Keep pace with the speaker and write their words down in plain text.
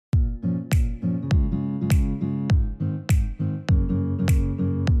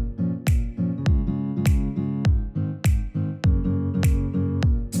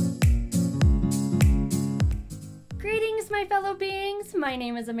my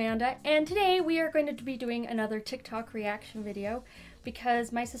name is Amanda, and today we are going to be doing another TikTok reaction video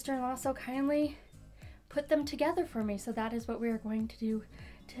because my sister-in-law so kindly put them together for me. So that is what we are going to do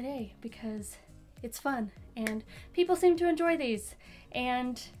today because it's fun and people seem to enjoy these.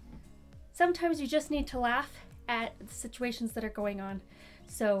 And sometimes you just need to laugh at the situations that are going on.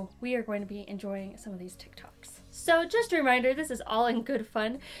 So we are going to be enjoying some of these TikToks. So just a reminder, this is all in good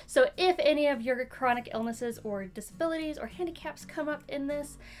fun. So if any of your chronic illnesses or disabilities or handicaps come up in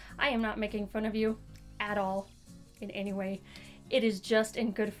this, I am not making fun of you at all in any way. It is just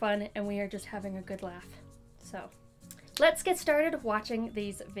in good fun and we are just having a good laugh. So let's get started watching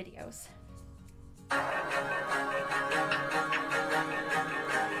these videos.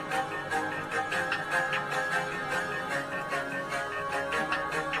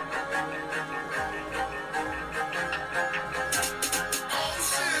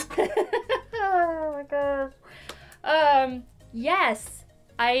 Oh my gosh. Yes,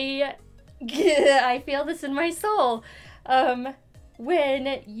 I feel this in my soul.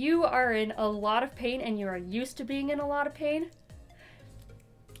 When you are in a lot of pain and you are used to being in a lot of pain,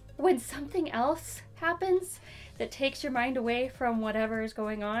 when something else happens that takes your mind away from whatever is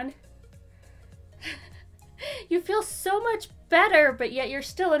going on, you feel so much better, but yet you're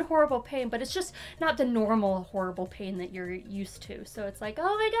still in horrible pain, but it's just not the normal horrible pain that you're used to. So it's like,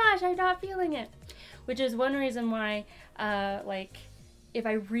 oh my gosh, I'm not feeling it. Which is one reason why, like, if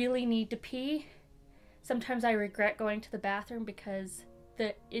I really need to pee, sometimes I regret going to the bathroom because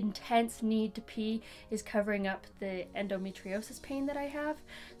the intense need to pee is covering up the endometriosis pain that I have.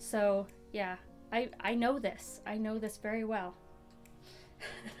 So yeah, I know this. I know this very well.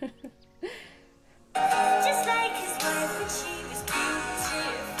 Just like his wife when she was beautiful.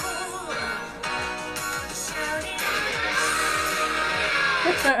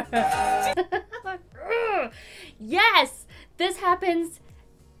 Yes! This happens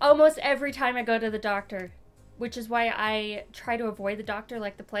almost every time I go to the doctor, which is why I try to avoid the doctor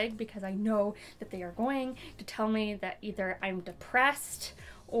like the plague, because I know that they are going to tell me that either I'm depressed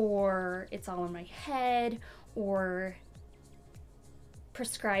or it's all in my head or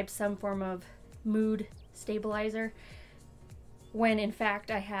prescribe some form of mood stabilizer, when in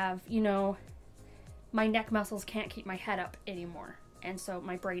fact I have, you know, my neck muscles can't keep my head up anymore, and so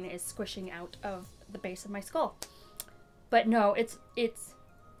my brain is squishing out of the base of my skull. But no, it's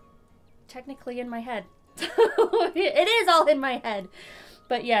technically in my head. It is all in my head.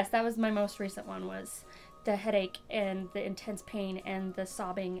 But yes, that was my most recent one, was the headache and the intense pain and the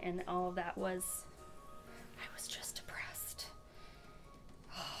sobbing and all of that. Was I was just depressed.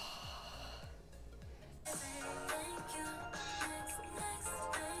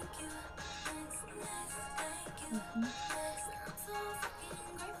 Mm-hmm.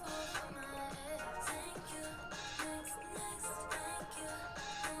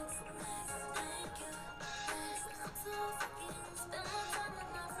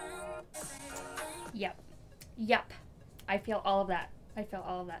 Yep. I feel all of that. I feel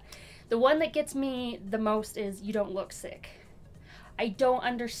all of that. The one that gets me the most is "you don't look sick." I don't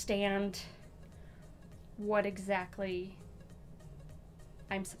understand what exactly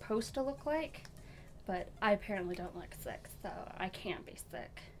I'm supposed to look like, but I apparently don't look sick, so I can't be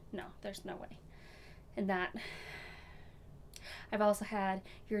sick. No, there's no way. And that, I've also had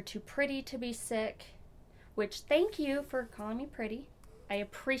 "you're too pretty to be sick," which, thank you for calling me pretty. I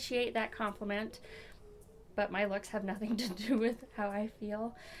appreciate that compliment, but my looks have nothing to do with how I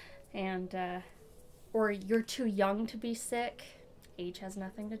feel. And, or "you're too young to be sick." Age has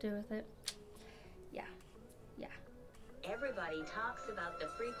nothing to do with it. Yeah. Everybody talks about the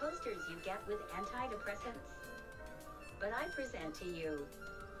free posters you get with antidepressants. But I present to you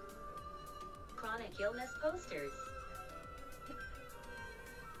chronic illness posters.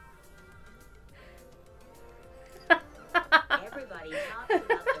 Everybody talks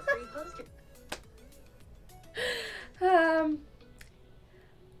about the free posters.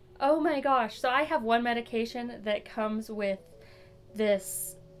 Oh my gosh. So I have one medication that comes with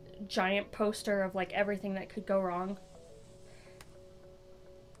this giant poster of like everything that could go wrong.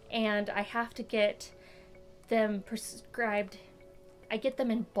 And I have to get them prescribed. I get them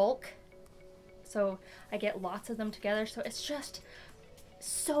in bulk. So I get lots of them together. So it's just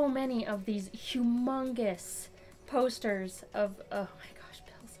so many of these humongous posters of, oh my gosh,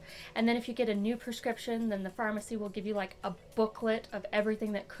 pills. And then if you get a new prescription, then the pharmacy will give you like a booklet of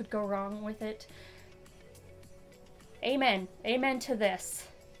everything that could go wrong with it. Amen. Amen to this.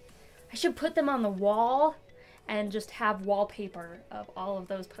 I should put them on the wall and just have wallpaper of all of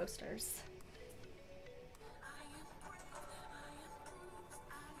those posters.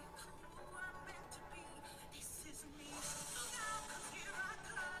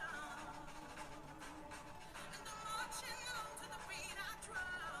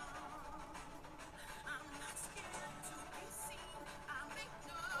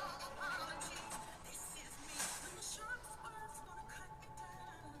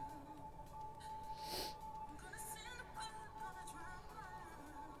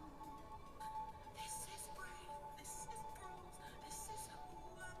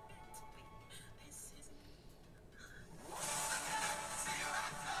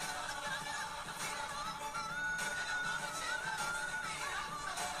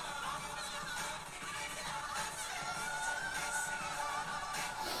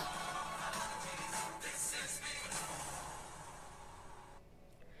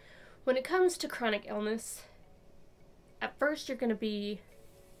 When it comes to chronic illness, at first you're going to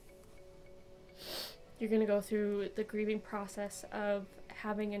go through the grieving process of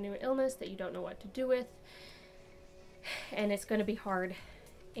having a new illness that you don't know what to do with, and it's going to be hard.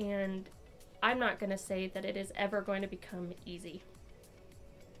 And I'm not going to say that it is ever going to become easy,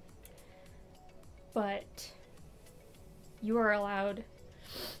 but you are allowed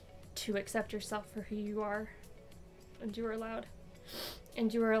to accept yourself for who you are, and you are allowed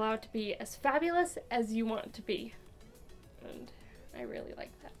to be as fabulous as you want to be. And I really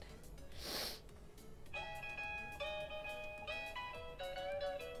like that.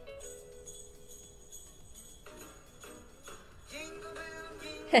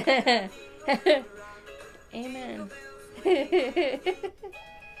 Amen.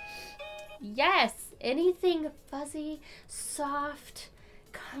 Yes, anything fuzzy, soft,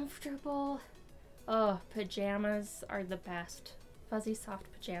 comfortable. Oh, pajamas are the best. Fuzzy,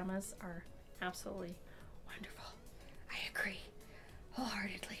 soft pajamas are absolutely wonderful. I agree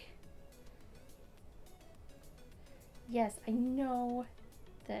wholeheartedly. Yes, I know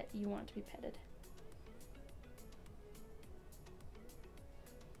that you want to be petted.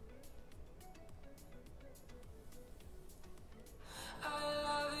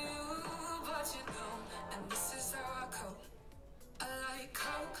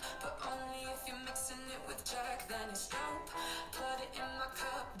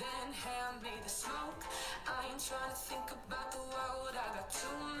 Trying to think about the world, I got too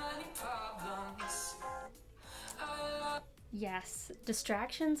many problems. Yes,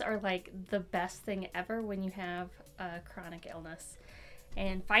 distractions are like the best thing ever when you have a chronic illness.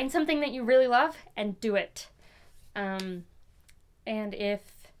 And find something that you really love and do it. And if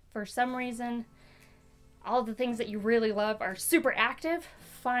for some reason all the things that you really love are super active,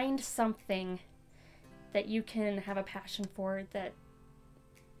 find something that you can have a passion for that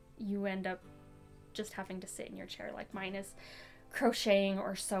you end up just having to sit in your chair. Like mine is crocheting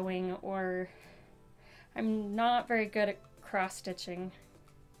or sewing, or I'm not very good at cross stitching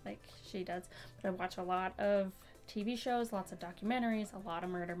like she does, but I watch a lot of TV shows, lots of documentaries, a lot of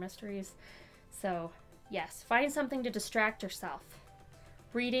murder mysteries. So yes, find something to distract yourself.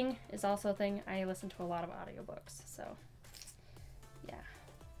 Reading is also a thing. I listen to a lot of audiobooks, so yeah.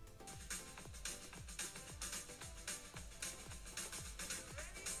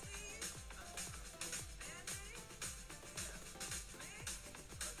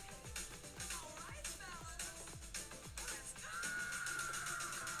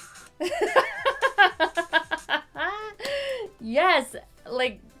 Yes,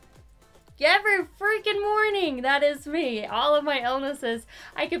 like every freaking morning, that is me. All of my illnesses,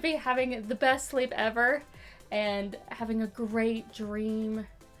 I could be having the best sleep ever and having a great dream.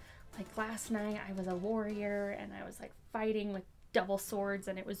 Like last night, I was a warrior and I was like fighting with double swords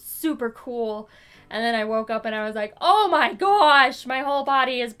and it was super cool. And then I woke up and I was like, oh my gosh, my whole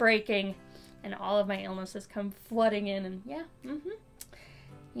body is breaking. And all of my illnesses come flooding in, and yeah,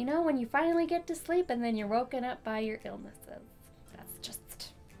 you know, when you finally get to sleep and then you're woken up by your illnesses, that's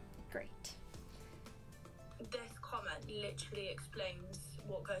just great. This comment literally explains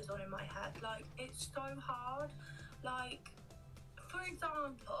what goes on in my head. Like, it's so hard. Like, for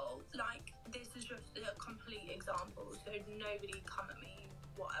example, like, this is just a complete example, so nobody come at me,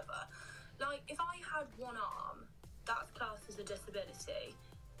 whatever. Like, if I had one arm, that's classed as a disability,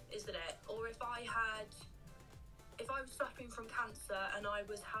 isn't it? Or if I was suffering from cancer and I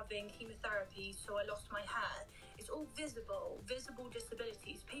was having chemotherapy, so I lost my hair, it's all visible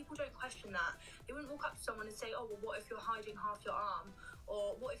disabilities. People don't question that. They wouldn't walk up to someone and say, oh, well, what if you're hiding half your arm?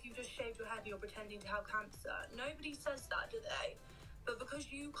 Or what if you just shaved your head and you're pretending to have cancer? Nobody says that, do they? But because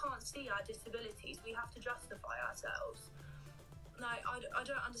you can't see our disabilities, we have to justify ourselves. Like, I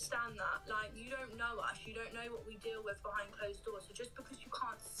don't understand that. Like, you don't know us. You don't know what we deal with behind closed doors. So just because you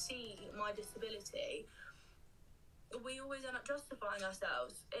can't see my disability, we always end up justifying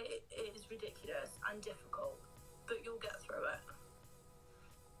ourselves. It is ridiculous and difficult, but you'll get through it.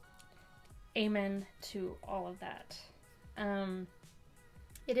 Amen to all of that.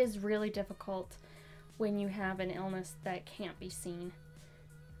 It is really difficult when you have an illness that can't be seen.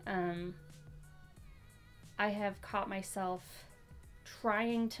 I have caught myself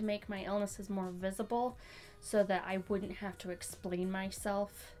trying to make my illnesses more visible so that I wouldn't have to explain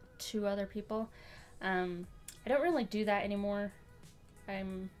myself to other people. I don't really do that anymore.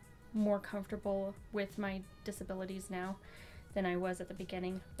 I'm more comfortable with my disabilities now than I was at the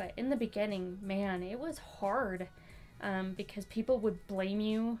beginning. But in the beginning, man, it was hard because people would blame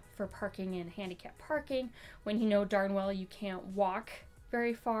you for parking in handicapped parking when you know darn well you can't walk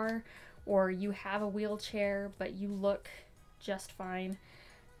very far, or you have a wheelchair but you look just fine.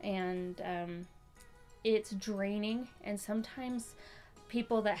 and it's draining. And sometimes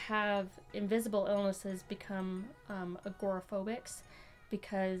people that have invisible illnesses become agoraphobics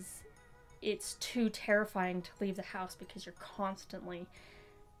because it's too terrifying to leave the house because you're constantly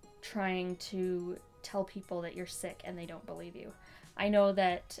trying to tell people that you're sick and they don't believe you. I know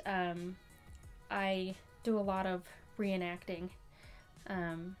that I do a lot of reenacting,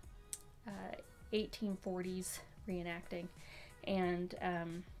 1840s reenacting, and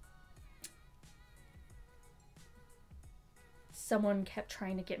someone kept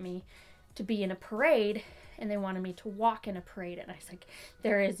trying to get me to be in a parade, and they wanted me to walk in a parade, and I was like,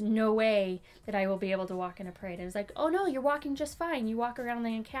 there is no way that I will be able to walk in a parade. And it's like, oh no, you're walking just fine, you walk around the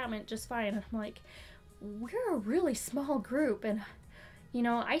encampment just fine. And I'm like, we're a really small group, and you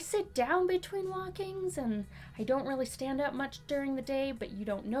know, I sit down between walkings and I don't really stand up much during the day, but you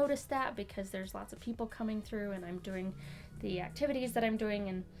don't notice that because there's lots of people coming through and I'm doing the activities that I'm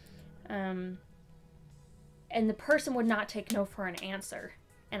doing. And the person would not take no for an answer.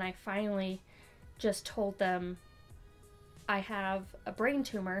 And I finally just told them I have a brain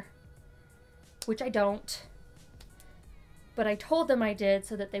tumor, which I don't, but I told them I did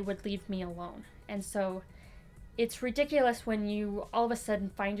so that they would leave me alone. And so it's ridiculous when you all of a sudden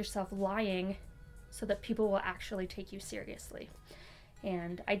find yourself lying so that people will actually take you seriously.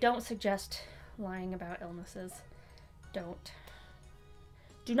 And I don't suggest lying about illnesses. Don't.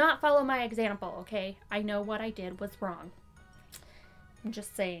 Do not follow my example, okay? I know what I did was wrong. I'm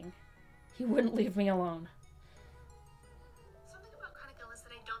just saying. He wouldn't leave me alone. Something about chronic illness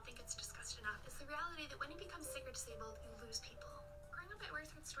that I don't think it's discussed enough is the reality that when you become sick or disabled, you lose people. Growing up, I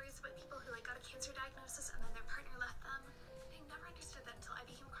always heard stories about people who got a cancer diagnosis and then their partner left them. I never understood that until I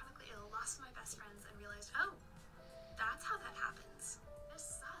became chronically ill, lost my best friends, and realized, oh, that's how that happens. This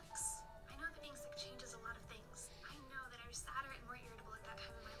sucks. I know that being sick changes a lot of things. I know that I was sadder and more irritable at that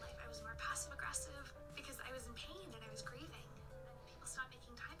time in my life. I was more passive-aggressive because I was in pain and I was grieving. And people stopped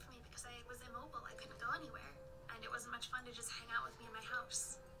making time for me because I was immobile. I couldn't go anywhere. And it wasn't much fun to just hang out with me in my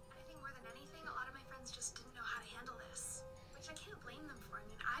house. And I think more than anything, a lot of my friends just didn't know how to handle this. Which I can't blame them for. I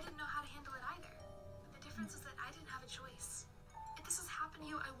mean, I didn't know how to handle it either. But the difference is that I didn't have a choice. If this has happened to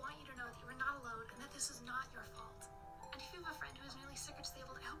you, I want you to know that you are not alone and that this is not your fault. And if you have a friend who is newly sick or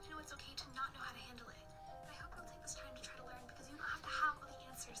disabled, I hope you know it's okay to not know how to handle it. But I hope you'll take this time to try to learn because you don't have to have all the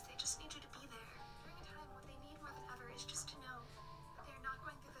answers. They just need you to be there. During a time what they need more than ever is just to know that they're not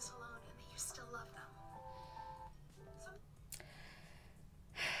going through this alone and that you still love them.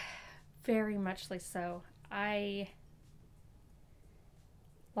 Very muchly so. I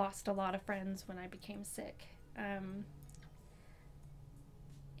lost a lot of friends when I became sick.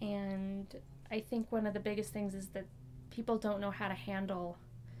 And I think one of the biggest things is that people don't know how to handle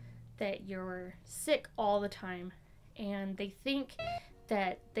that you're sick all the time. And they think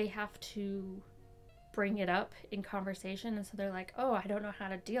that they have to bring it up in conversation. And so they're like, oh, I don't know how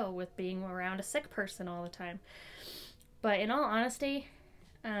to deal with being around a sick person all the time. But in all honesty,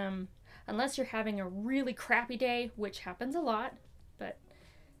 unless you're having a really crappy day, which happens a lot, but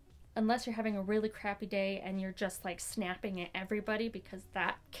unless you're having a really crappy day and you're just like snapping at everybody, because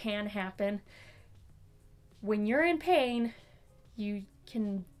that can happen, when you're in pain, you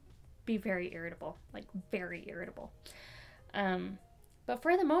can be very irritable, like very irritable. But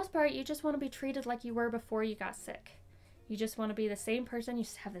for the most part, you just want to be treated like you were before you got sick. You just want to be the same person. You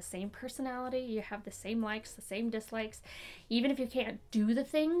have the same personality. You have the same likes, the same dislikes. Even if you can't do the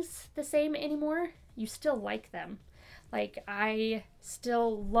things the same anymore, you still like them. Like, I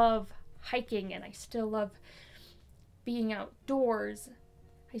still love hiking and I still love being outdoors.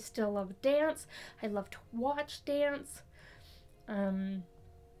 I still love dance. I love to watch dance. I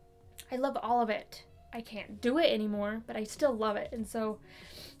love all of it. I can't do it anymore, but I still love it. And so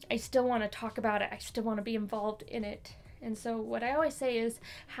I still want to talk about it. I still want to be involved in it. And so what I always say is,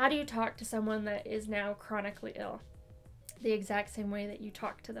 how do you talk to someone that is now chronically ill? The exact same way that you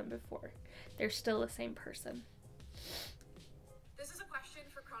talked to them before. They're still the same person. This is a question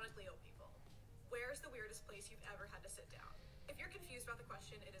for chronically ill people. Where's the weirdest place you've ever had to sit down? If you're confused about the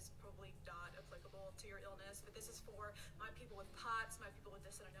question, it is probably not applicable to your illness, but this is for my people with POTS, my people with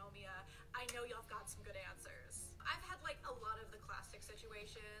dysautonomia. I know y'all got some good answers. I've had like a lot of the classic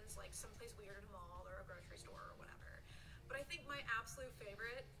situations, like someplace weird at a mall or a grocery store or whatever. But I think my absolute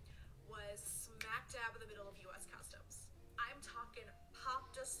favorite was smack dab in the middle of US Customs. I'm talking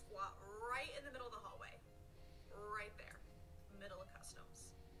popped a squat right in the middle of the hallway. Right there. Middle of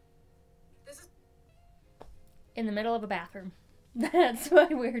Customs. This is in the middle of a bathroom. That's my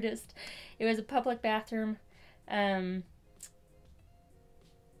weirdest. It was a public bathroom. And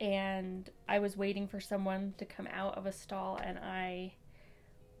I was waiting for someone to come out of a stall, and I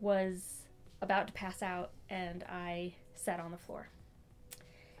was about to pass out and I sat on the floor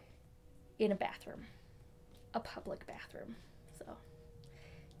in a bathroom, a public bathroom. So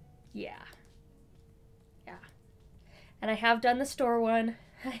yeah. And I have done the store one,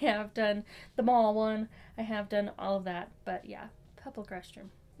 I have done the mall one, I have done all of that, but yeah, public restroom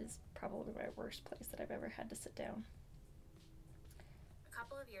is probably my worst place that I've ever had to sit down. A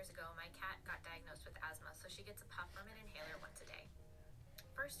couple of years ago, my cat got diagnosed with asthma, so she gets a puff from an inhaler once a day.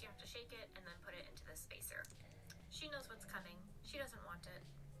 First, you have to shake it and then put it into the spacer. She knows what's coming. She doesn't want it.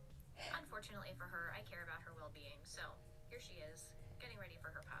 Unfortunately for her, I care about her well-being, so here she is, getting ready for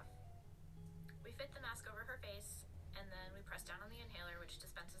her puff. We fit the mask over her face, and then we press down on the inhaler, which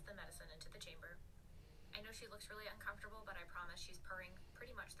dispenses the medicine into the chamber. I know she looks really uncomfortable, but I promise she's purring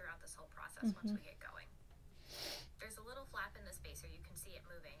pretty much throughout this whole process once we get going. There's a little flap in the spacer, you can see it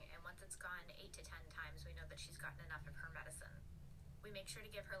moving, and once it's gone 8 to 10 times, we know that she's gotten enough of her medicine. We make sure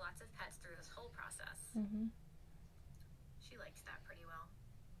to give her lots of pets through this whole process. She likes that pretty well.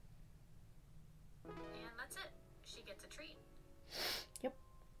 And that's it. She gets a treat. Yep.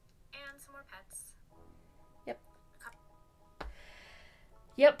 And some more pets.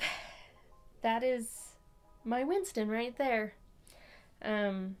 Yep. That is my Winston right there.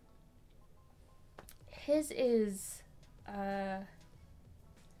 His is,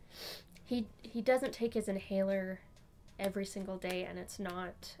 he doesn't take his inhaler every single day, and it's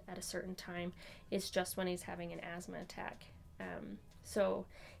not at a certain time. It's just when he's having an asthma attack. So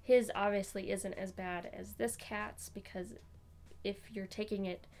his obviously isn't as bad as this cat's, because if you're taking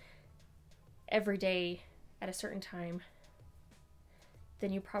it every day at a certain time,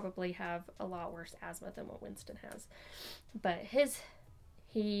 then you probably have a lot worse asthma than what Winston has. But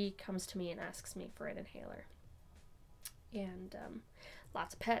he comes to me and asks me for an inhaler. And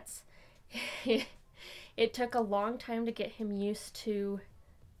lots of pets. It took a long time to get him used to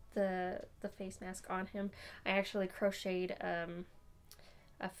the face mask on him. I actually crocheted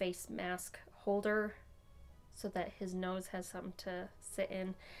a face mask holder so that his nose has something to sit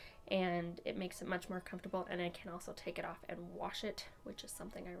in, and it makes it much more comfortable, and I can also take it off and wash it, which is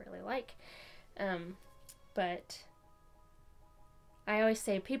something I really like. But I always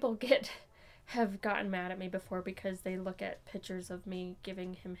say people have gotten mad at me before because they look at pictures of me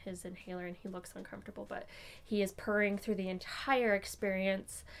giving him his inhaler and he looks uncomfortable, but he is purring through the entire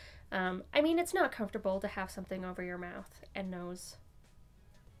experience. I mean, it's not comfortable to have something over your mouth and nose.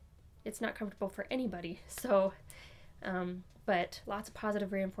 It's not comfortable for anybody, so but lots of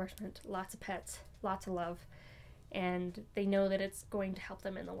positive reinforcement, lots of pets, lots of love, and they know that it's going to help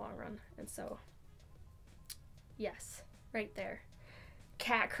them in the long run. And so, yes, right there.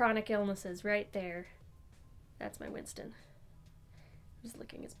 Cat chronic illnesses, right there. That's my Winston. I'm just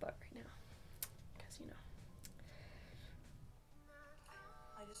licking his butt right now, because, you know.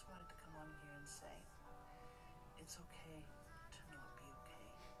 I just wanted to come on here and say, it's okay to not be okay.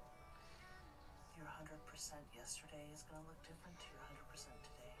 Your 100% yesterday is going to look different to your 100%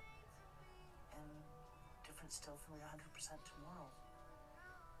 today. And different still from your 100% tomorrow.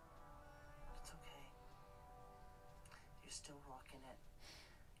 It's okay. You're still rocking it.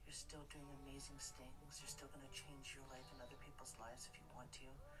 You're still doing amazing things. You're still going to change your life and other people's lives if you want to.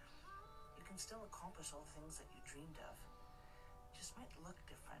 You can still accomplish all the things that you dreamed of. It just might look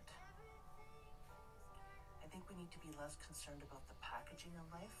different. I think we need to be less concerned about the packaging in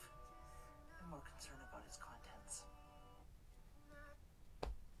life and more concerned about its contents.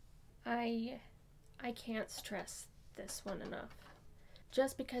 I can't stress this one enough.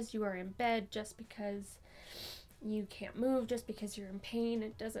 Just because you are in bed, just because you can't move, just because you're in pain,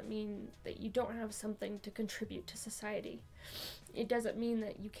 it doesn't mean that you don't have something to contribute to society. It doesn't mean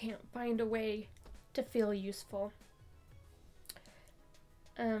that you can't find a way to feel useful.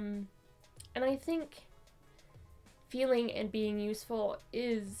 And I think feeling and being useful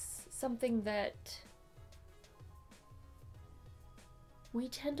is something that we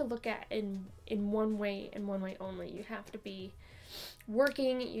tend to look at in one way and one way only. You have to be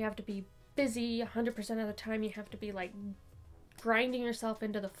working, you have to be busy 100% of the time, you have to be like grinding yourself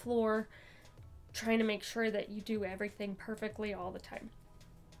into the floor, trying to make sure that you do everything perfectly all the time.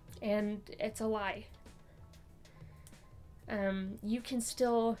 And it's a lie. You can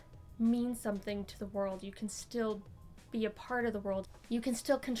still mean something to the world. You can still be a part of the world. You can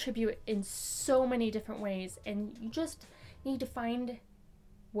still contribute in so many different ways, and you just need to find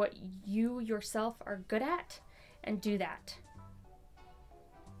what you yourself are good at and do that.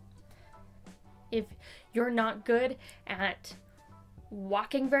 If you're not good at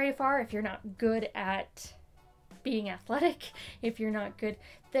walking very far, if you're not good at being athletic, if you're not good,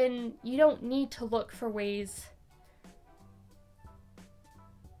 then you don't need to look for ways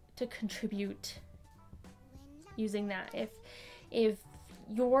to contribute using that. If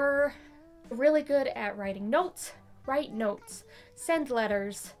you're really good at writing notes, write notes. Send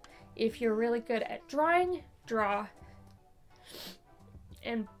letters. If you're really good at drawing, draw.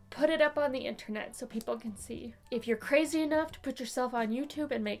 And put it up on the internet so people can see. If you're crazy enough to put yourself on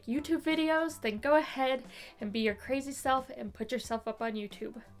YouTube and make YouTube videos, then go ahead and be your crazy self and put yourself up on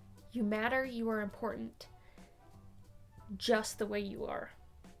YouTube. You matter, you are important, just the way you are.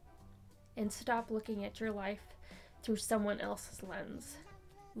 And stop looking at your life through someone else's lens.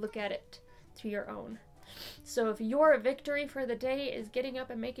 Look at it through your own. So if your victory for the day is getting up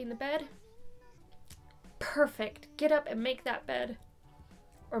and making the bed, perfect, get up and make that bed.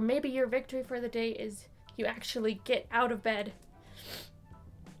 Or maybe your victory for the day is you actually get out of bed.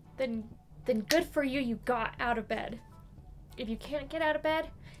 Then good for you, you got out of bed. If you can't get out of bed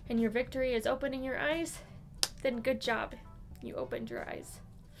and your victory is opening your eyes, then good job, you opened your eyes.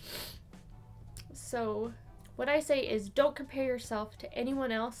 So what I say is don't compare yourself to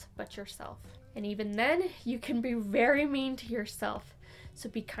anyone else but yourself. And even then, you can be very mean to yourself. So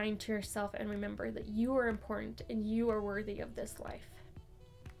be kind to yourself and remember that you are important and you are worthy of this life.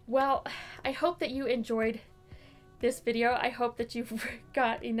 Well, I hope that you enjoyed this video. I hope that you've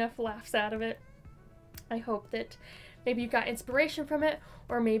got enough laughs out of it. I hope that maybe you got inspiration from it,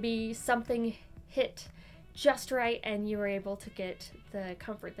 or maybe something hit just right and you were able to get the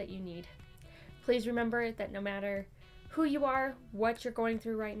comfort that you need. Please remember that no matter who you are, what you're going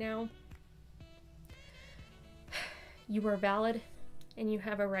through right now, you are valid and you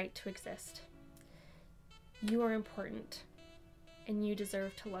have a right to exist. You are important. And you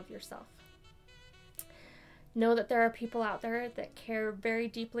deserve to love yourself. Know that there are people out there that care very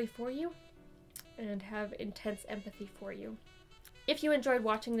deeply for you and have intense empathy for you. If you enjoyed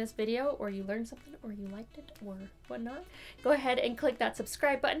watching this video, or you learned something, or you liked it, or whatnot, go ahead and click that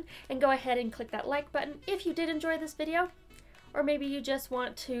subscribe button, and go ahead and click that like button if you did enjoy this video, or maybe you just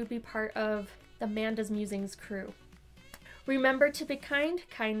want to be part of the Manda's Musings crew. Remember to be kind.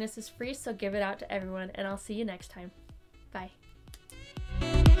 Kindness is free, so give it out to everyone, and I'll see you next time. Bye.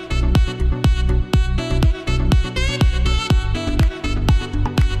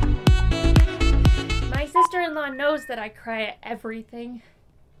 My sister-in-law knows that I cry at everything.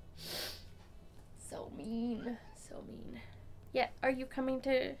 So mean. So mean. Yeah, are you coming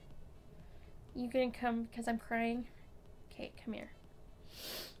to... You gonna come because I'm crying? Okay, come here.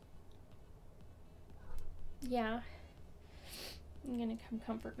 Yeah. You're gonna come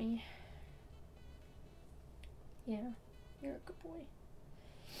comfort me. Yeah, you're a good boy.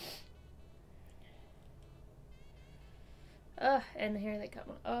 And here they come.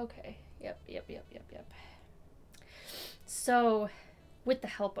 Okay. Yep. So, with the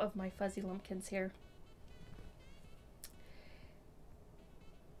help of my fuzzy lumpkins here,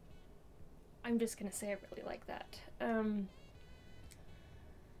 I'm just gonna say I really like that.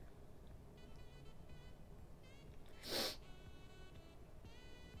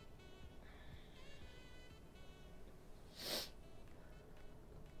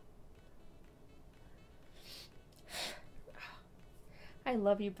 I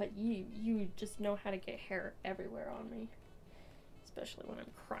love you, but you just know how to get hair everywhere on me. Especially when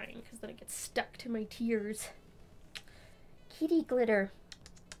I'm crying, because then it gets stuck to my tears. Kitty glitter.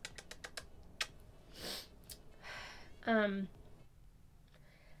 This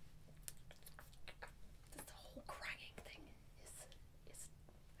whole crying thing is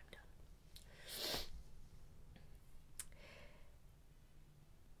I'm done.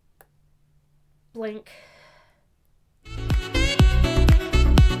 Blank.